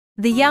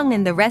The Young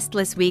and the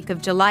Restless week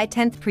of July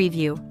 10th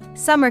preview.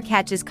 Summer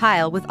catches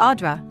Kyle with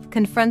Audra,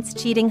 confronts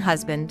cheating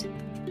husband.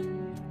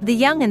 The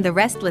Young and the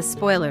Restless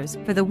spoilers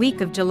for the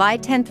week of July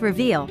 10th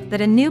reveal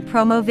that a new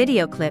promo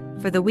video clip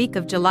for the week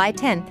of July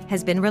 10th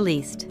has been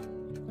released.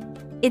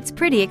 It's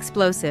pretty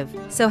explosive,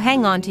 so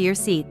hang on to your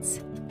seats.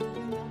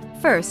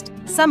 First,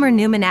 Summer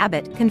Newman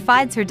Abbott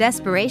confides her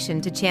desperation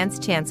to Chance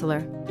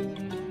Chancellor.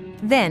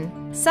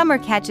 Then, Summer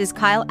catches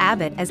Kyle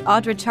Abbott as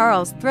Audra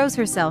Charles throws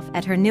herself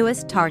at her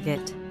newest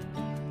target.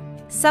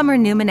 Summer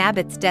Newman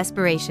Abbott's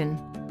desperation.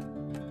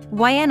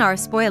 YNR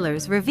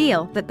spoilers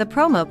reveal that the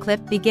promo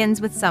clip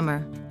begins with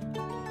Summer.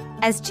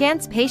 As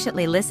Chance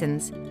patiently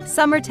listens,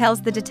 Summer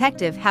tells the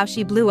detective how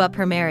she blew up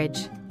her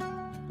marriage.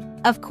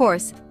 Of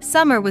course,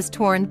 Summer was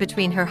torn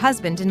between her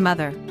husband and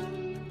mother.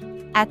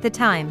 At the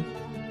time,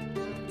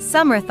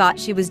 Summer thought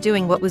she was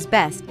doing what was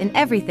best and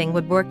everything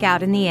would work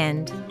out in the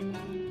end.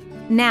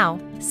 Now,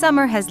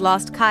 Summer has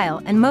lost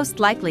Kyle and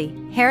most likely,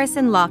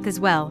 Harrison Locke as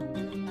well.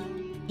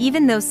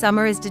 Even though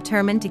Summer is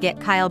determined to get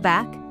Kyle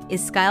back,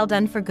 is Kyle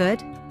done for good?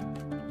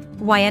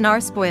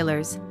 YNR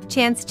spoilers,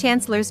 Chance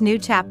Chancellor's new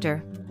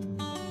chapter.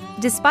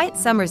 Despite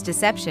Summer's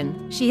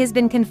deception, she has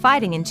been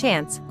confiding in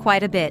Chance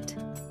quite a bit.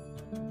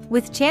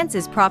 With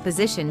Chance's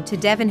proposition to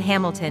Devin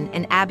Hamilton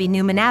and Abby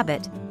Newman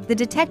Abbott, the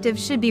detective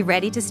should be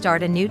ready to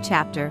start a new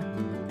chapter.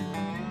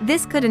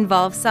 This could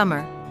involve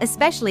Summer,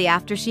 especially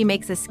after she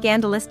makes a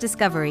scandalous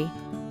discovery.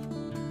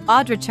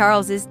 Audra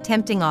Charles's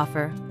tempting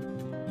offer.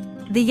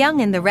 The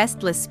Young and the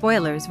Restless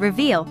spoilers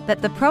reveal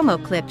that the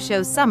promo clip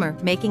shows Summer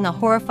making a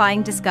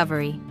horrifying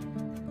discovery.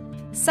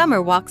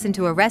 Summer walks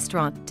into a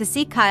restaurant to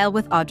see Kyle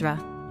with Audra.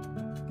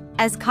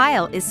 As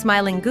Kyle is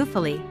smiling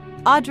goofily,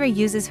 Audra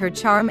uses her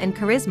charm and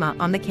charisma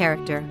on the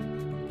character.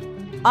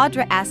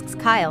 Audra asks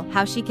Kyle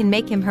how she can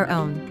make him her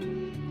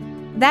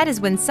own. That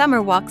is when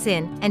Summer walks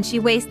in and she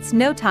wastes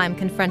no time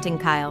confronting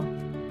Kyle.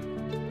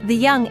 The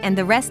Young and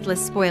the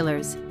Restless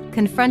spoilers,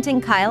 confronting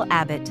Kyle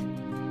Abbott.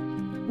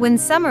 When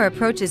Summer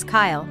approaches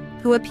Kyle,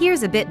 who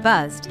appears a bit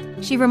buzzed,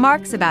 she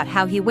remarks about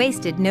how he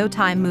wasted no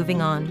time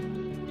moving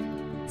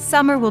on.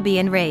 Summer will be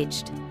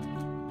enraged.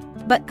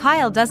 But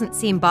Kyle doesn't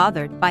seem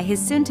bothered by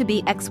his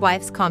soon-to-be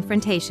ex-wife's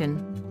confrontation.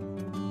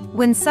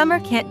 When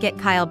Summer can't get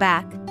Kyle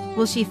back,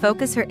 will she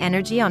focus her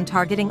energy on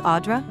targeting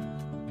Audra?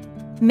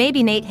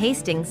 Maybe Nate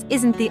Hastings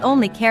isn't the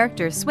only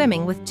character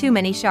swimming with too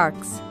many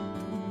sharks.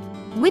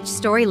 Which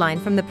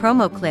storyline from the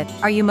promo clip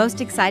are you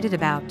most excited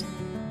about?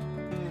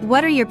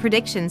 What are your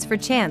predictions for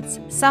Chance,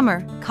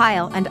 Summer,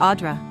 Kyle and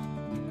Audra?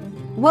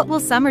 What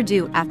will Summer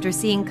do after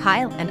seeing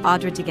Kyle and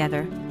Audra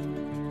together?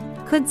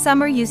 Could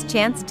Summer use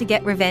Chance to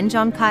get revenge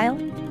on Kyle?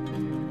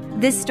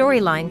 This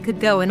storyline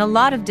could go in a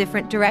lot of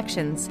different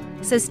directions,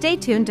 so stay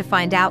tuned to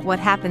find out what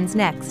happens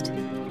next.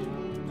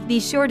 Be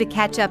sure to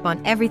catch up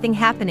on everything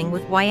happening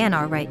with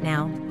YNR right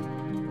now.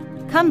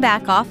 Come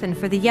back often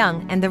for the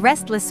Young and the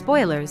Restless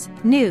spoilers,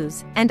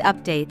 news, and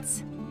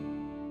updates.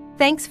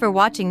 Thanks for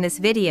watching this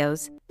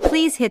videos.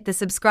 Please hit the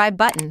subscribe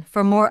button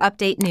for more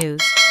update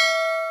news.